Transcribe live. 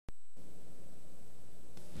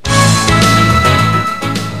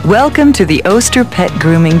Welcome to the Oster Pet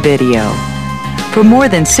Grooming video. For more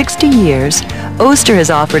than 60 years, Oster has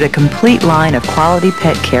offered a complete line of quality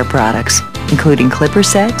pet care products, including clipper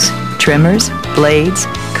sets, trimmers, blades,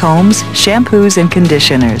 combs, shampoos, and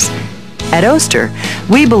conditioners. At Oster,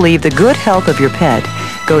 we believe the good health of your pet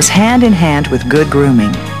goes hand in hand with good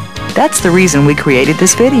grooming. That's the reason we created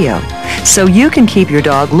this video, so you can keep your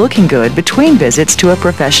dog looking good between visits to a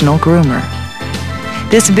professional groomer.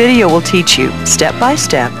 This video will teach you, step by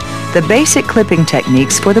step, the basic clipping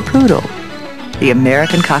techniques for the poodle, the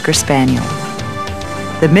American Cocker Spaniel,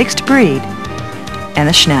 the mixed breed, and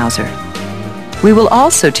the Schnauzer. We will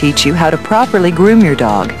also teach you how to properly groom your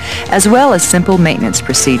dog, as well as simple maintenance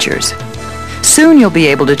procedures. Soon you'll be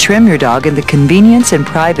able to trim your dog in the convenience and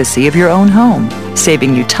privacy of your own home,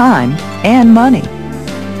 saving you time and money.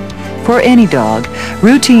 For any dog,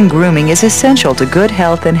 routine grooming is essential to good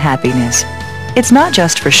health and happiness. It's not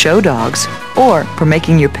just for show dogs or for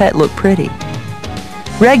making your pet look pretty.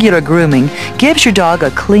 Regular grooming gives your dog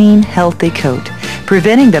a clean, healthy coat,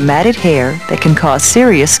 preventing the matted hair that can cause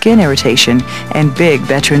serious skin irritation and big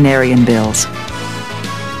veterinarian bills.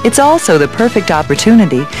 It's also the perfect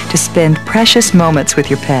opportunity to spend precious moments with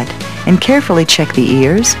your pet and carefully check the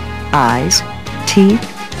ears, eyes, teeth,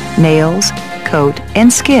 nails, coat,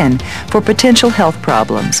 and skin for potential health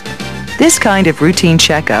problems. This kind of routine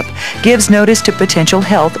checkup gives notice to potential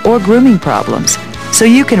health or grooming problems, so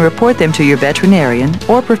you can report them to your veterinarian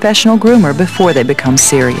or professional groomer before they become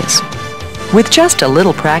serious. With just a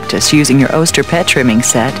little practice using your Oster pet trimming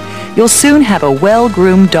set, you'll soon have a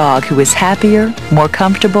well-groomed dog who is happier, more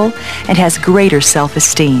comfortable, and has greater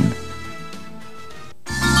self-esteem.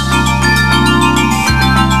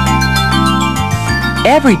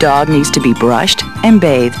 Every dog needs to be brushed and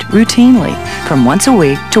bathed routinely from once a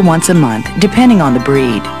week to once a month, depending on the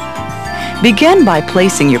breed. Begin by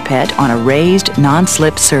placing your pet on a raised,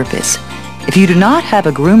 non-slip surface. If you do not have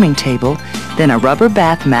a grooming table, then a rubber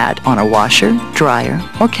bath mat on a washer, dryer,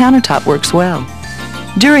 or countertop works well.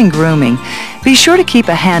 During grooming, be sure to keep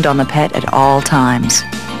a hand on the pet at all times.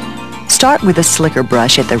 Start with a slicker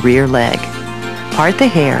brush at the rear leg. Part the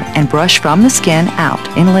hair and brush from the skin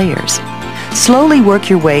out in layers. Slowly work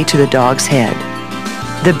your way to the dog's head.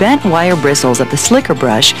 The bent wire bristles of the slicker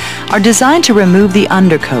brush are designed to remove the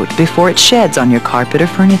undercoat before it sheds on your carpet or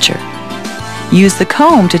furniture. Use the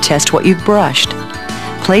comb to test what you've brushed.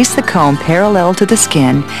 Place the comb parallel to the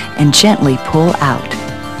skin and gently pull out.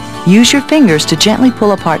 Use your fingers to gently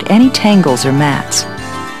pull apart any tangles or mats.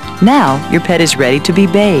 Now your pet is ready to be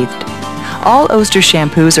bathed. All Oster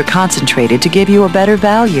shampoos are concentrated to give you a better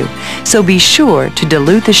value, so be sure to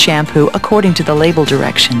dilute the shampoo according to the label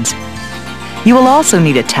directions. You will also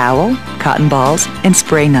need a towel, cotton balls, and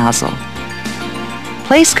spray nozzle.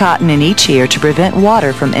 Place cotton in each ear to prevent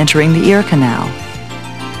water from entering the ear canal.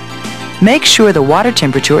 Make sure the water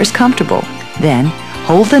temperature is comfortable. Then,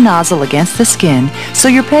 hold the nozzle against the skin so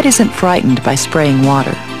your pet isn't frightened by spraying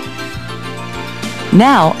water.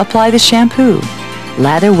 Now, apply the shampoo.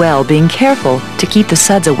 Lather well, being careful to keep the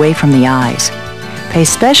suds away from the eyes. Pay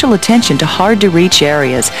special attention to hard-to-reach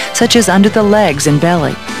areas, such as under the legs and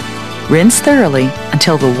belly. Rinse thoroughly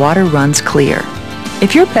until the water runs clear.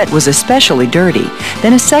 If your pet was especially dirty,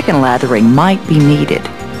 then a second lathering might be needed.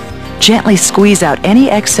 Gently squeeze out any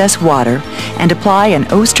excess water and apply an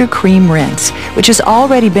Oster cream rinse, which has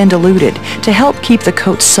already been diluted, to help keep the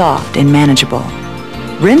coat soft and manageable.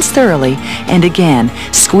 Rinse thoroughly and again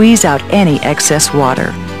squeeze out any excess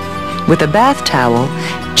water. With a bath towel,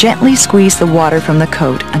 gently squeeze the water from the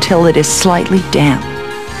coat until it is slightly damp.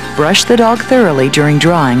 Brush the dog thoroughly during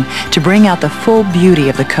drying to bring out the full beauty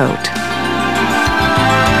of the coat.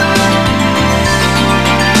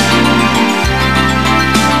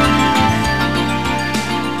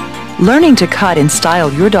 Learning to cut and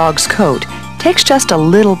style your dog's coat takes just a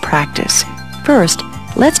little practice. First,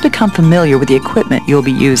 let's become familiar with the equipment you'll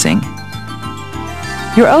be using.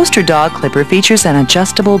 Your Oster dog clipper features an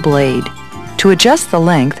adjustable blade. To adjust the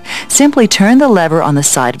length, simply turn the lever on the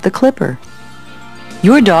side of the clipper.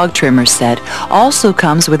 Your dog trimmer set also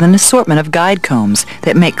comes with an assortment of guide combs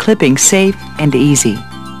that make clipping safe and easy.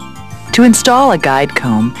 To install a guide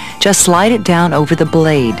comb, just slide it down over the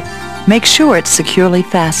blade. Make sure it's securely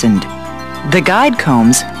fastened. The guide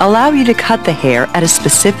combs allow you to cut the hair at a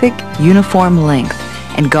specific, uniform length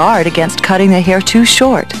and guard against cutting the hair too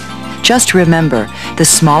short. Just remember, the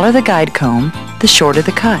smaller the guide comb, the shorter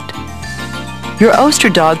the cut. Your Oster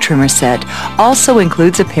dog trimmer set also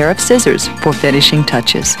includes a pair of scissors for finishing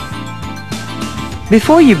touches.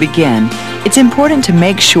 Before you begin, it's important to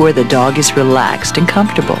make sure the dog is relaxed and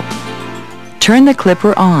comfortable. Turn the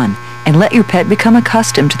clipper on and let your pet become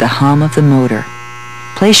accustomed to the hum of the motor.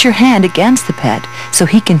 Place your hand against the pet so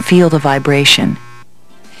he can feel the vibration.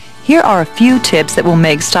 Here are a few tips that will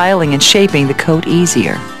make styling and shaping the coat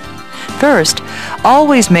easier. First,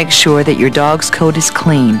 always make sure that your dog's coat is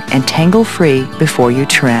clean and tangle-free before you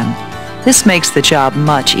trim. This makes the job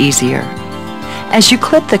much easier. As you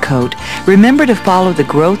clip the coat, remember to follow the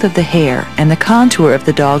growth of the hair and the contour of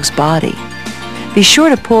the dog's body. Be sure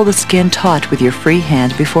to pull the skin taut with your free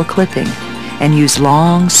hand before clipping and use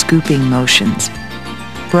long scooping motions.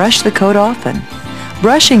 Brush the coat often.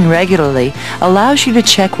 Brushing regularly allows you to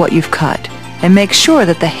check what you've cut and make sure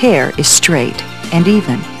that the hair is straight and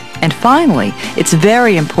even. And finally, it's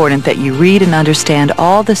very important that you read and understand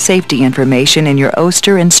all the safety information in your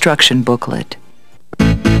Oster instruction booklet.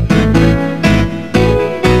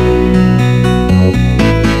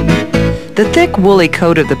 The thick woolly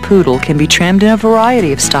coat of the poodle can be trimmed in a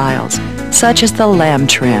variety of styles, such as the lamb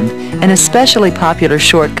trim, an especially popular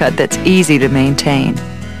shortcut that's easy to maintain.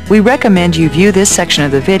 We recommend you view this section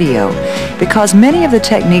of the video because many of the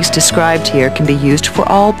techniques described here can be used for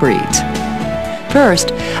all breeds.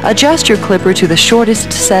 First, adjust your clipper to the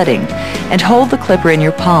shortest setting and hold the clipper in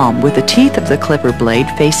your palm with the teeth of the clipper blade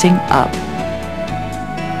facing up.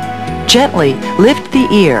 Gently lift the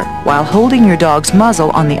ear while holding your dog's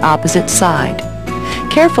muzzle on the opposite side.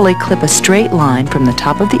 Carefully clip a straight line from the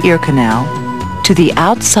top of the ear canal to the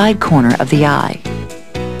outside corner of the eye.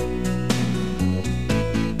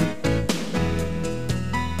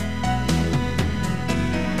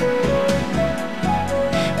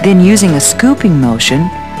 Then, using a scooping motion,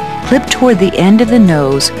 clip toward the end of the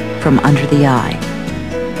nose from under the eye.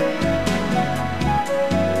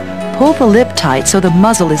 Pull the lip tight so the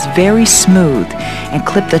muzzle is very smooth and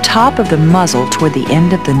clip the top of the muzzle toward the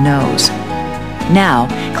end of the nose. Now,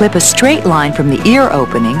 clip a straight line from the ear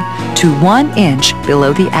opening to 1 inch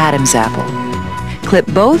below the Adam's apple. Clip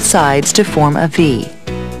both sides to form a V.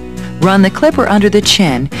 Run the clipper under the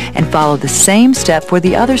chin and follow the same step for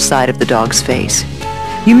the other side of the dog's face.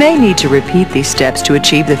 You may need to repeat these steps to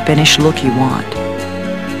achieve the finished look you want.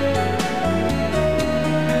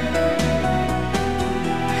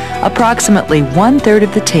 Approximately 1/3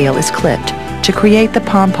 of the tail is clipped to create the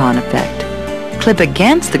pom-pom effect. Clip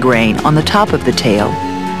against the grain on the top of the tail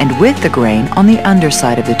and with the grain on the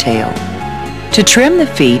underside of the tail. To trim the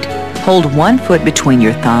feet, hold 1 foot between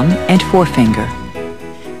your thumb and forefinger.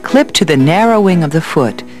 Clip to the narrowing of the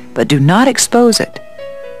foot, but do not expose it.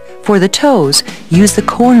 For the toes, use the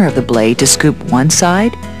corner of the blade to scoop one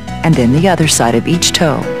side and then the other side of each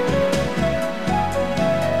toe.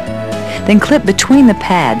 Then clip between the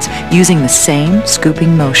pads using the same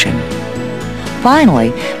scooping motion.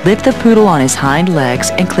 Finally, lift the poodle on his hind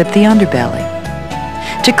legs and clip the underbelly.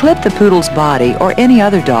 To clip the poodle's body or any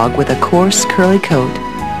other dog with a coarse, curly coat,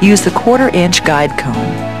 use the 1/4 inch guide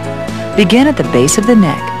comb. Begin at the base of the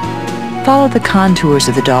neck. Follow the contours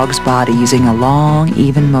of the dog's body using a long,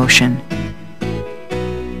 even motion.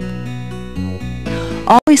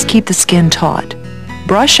 Always keep the skin taut.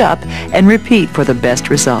 Brush up and repeat for the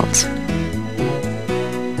best results.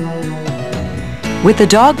 With the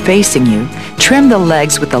dog facing you, trim the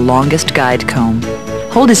legs with the longest guide comb.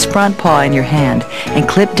 Hold his front paw in your hand and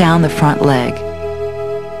clip down the front leg.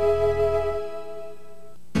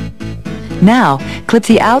 Now, clip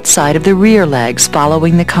the outside of the rear legs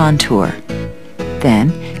following the contour.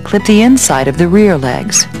 Then, clip the inside of the rear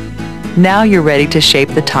legs. Now you're ready to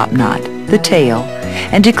shape the top knot, the tail,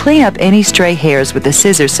 and to clean up any stray hairs with the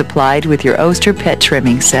scissors supplied with your Oster pet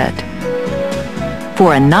trimming set.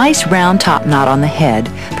 For a nice round top knot on the head,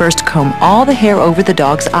 first comb all the hair over the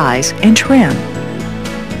dog's eyes and trim.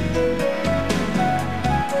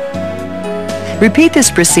 Repeat this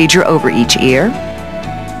procedure over each ear,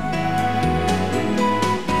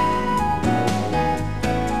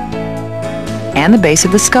 and the base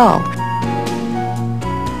of the skull.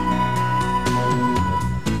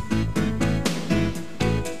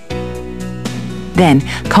 Then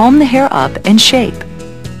comb the hair up and shape.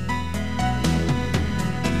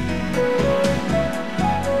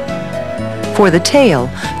 For the tail,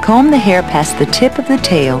 comb the hair past the tip of the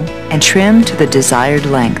tail and trim to the desired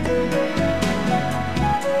length.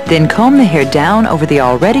 Then comb the hair down over the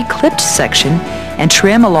already clipped section and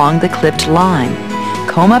trim along the clipped line.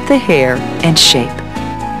 Comb up the hair and shape.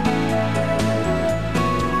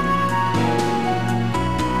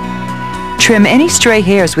 Trim any stray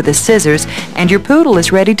hairs with the scissors and your poodle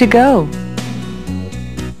is ready to go.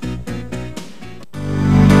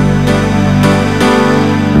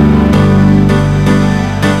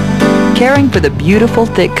 Caring for the beautiful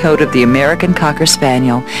thick coat of the American Cocker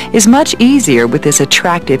Spaniel is much easier with this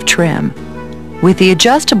attractive trim. With the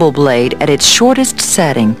adjustable blade at its shortest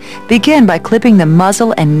setting, begin by clipping the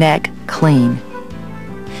muzzle and neck clean.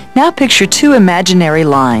 Now picture two imaginary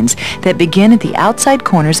lines that begin at the outside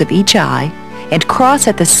corners of each eye and cross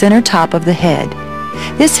at the center top of the head.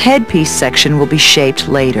 This headpiece section will be shaped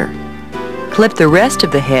later. Clip the rest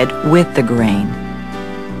of the head with the grain.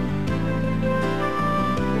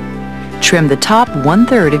 Trim the top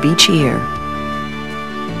 1/3 of each ear.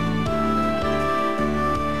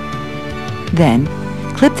 Then,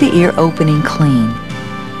 clip the ear opening clean.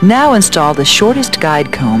 Now install the shortest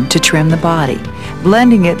guide comb to trim the body,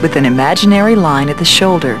 blending it with an imaginary line at the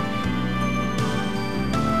shoulder.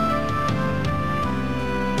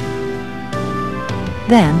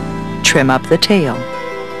 Then, trim up the tail.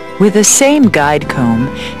 With the same guide comb,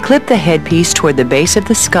 clip the headpiece toward the base of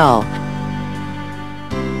the skull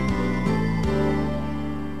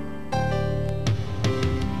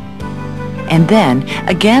and then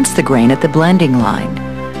against the grain at the blending line.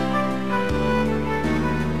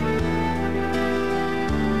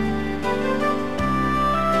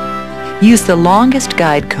 Use the longest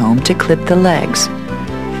guide comb to clip the legs.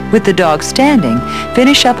 With the dog standing,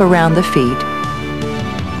 finish up around the feet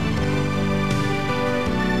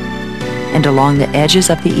and along the edges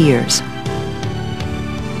of the ears.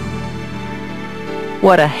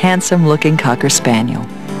 What a handsome-looking Cocker Spaniel.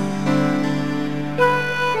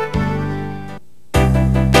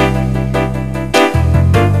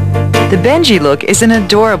 The Benji look is an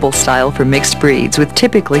adorable style for mixed breeds with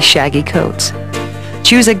typically shaggy coats.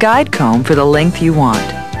 Choose a guide comb for the length you want.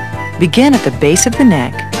 Begin at the base of the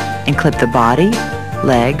neck and clip the body,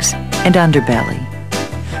 legs, and underbelly.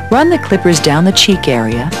 Run the clippers down the cheek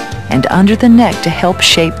area and under the neck to help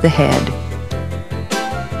shape the head.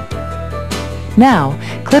 Now,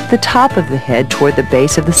 clip the top of the head toward the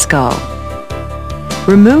base of the skull.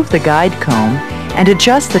 Remove the guide comb and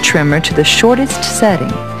adjust the trimmer to the shortest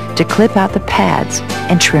setting to clip out the pads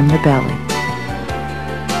and trim the belly.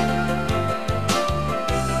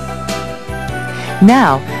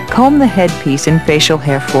 Now, comb the headpiece and facial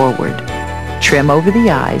hair forward. Trim over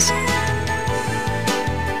the eyes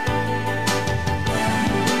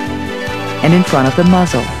and in front of the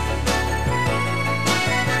muzzle.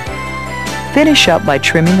 Finish up by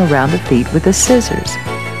trimming around the feet with the scissors.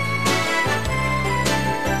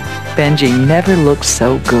 Benji never looked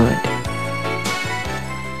so good.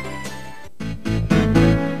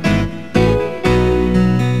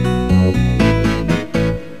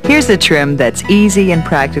 Here's a trim that's easy and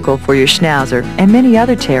practical for your Schnauzer and many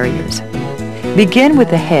other terriers. Begin with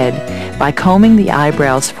the head by combing the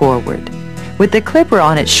eyebrows forward. With the clipper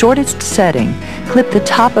on its shortest setting, clip the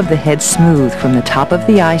top of the head smooth from the top of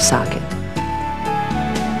the eye socket.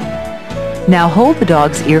 Now hold the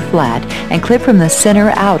dog's ear flat and clip from the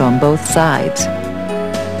center out on both sides.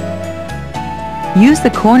 Use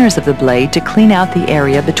the corners of the blade to clean out the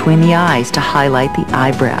area between the eyes to highlight the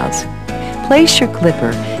eyebrows. Place your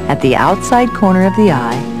clipper at the outside corner of the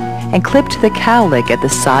eye and clip to the cowlick at the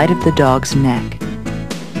side of the dog's neck.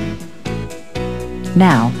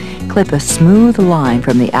 Now, clip a smooth line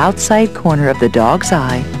from the outside corner of the dog's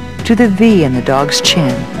eye to the V in the dog's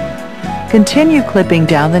chin. Continue clipping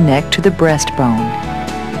down the neck to the breastbone.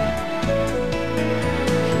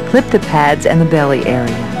 Clip the pads and the belly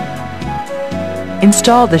area.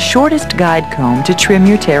 Install the shortest guide comb to trim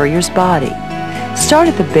your terrier's body. Start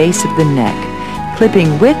at the base of the neck,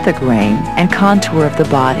 clipping with the grain and contour of the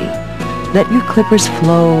body. Let your clippers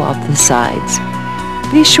flow up the sides.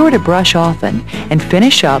 Be sure to brush often and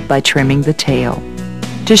finish up by trimming the tail.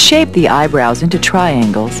 To shape the eyebrows into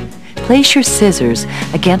triangles, place your scissors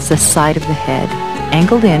against the side of the head,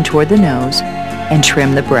 angled in toward the nose, and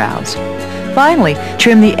trim the brows. Finally,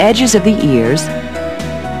 trim the edges of the ears,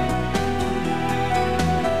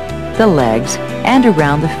 the legs, and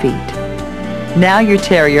around the feet. Now your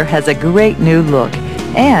terrier has a great new look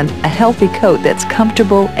and a healthy coat that's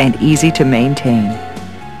comfortable and easy to maintain.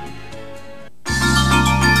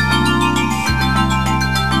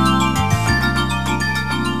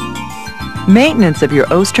 Maintenance of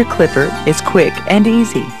your Oster clipper is quick and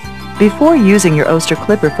easy. Before using your Oster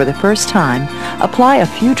clipper for the first time, apply a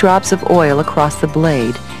few drops of oil across the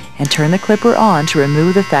blade and turn the clipper on to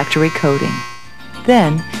remove the factory coating.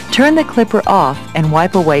 Then, turn the clipper off and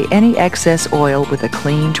wipe away any excess oil with a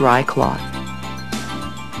clean, dry cloth.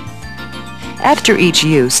 After each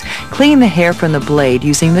use, clean the hair from the blade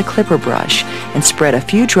using the clipper brush and spread a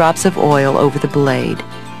few drops of oil over the blade.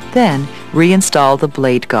 Then, reinstall the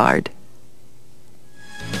blade guard.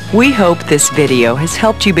 We hope this video has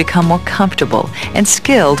helped you become more comfortable and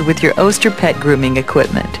skilled with your Oster pet grooming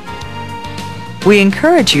equipment. We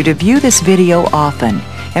encourage you to view this video often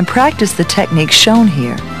and practice the techniques shown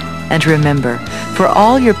here. And remember, for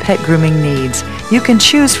all your pet grooming needs, you can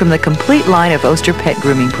choose from the complete line of Oster pet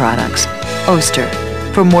grooming products. Oster,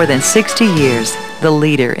 for more than 60 years, the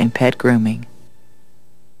leader in pet grooming.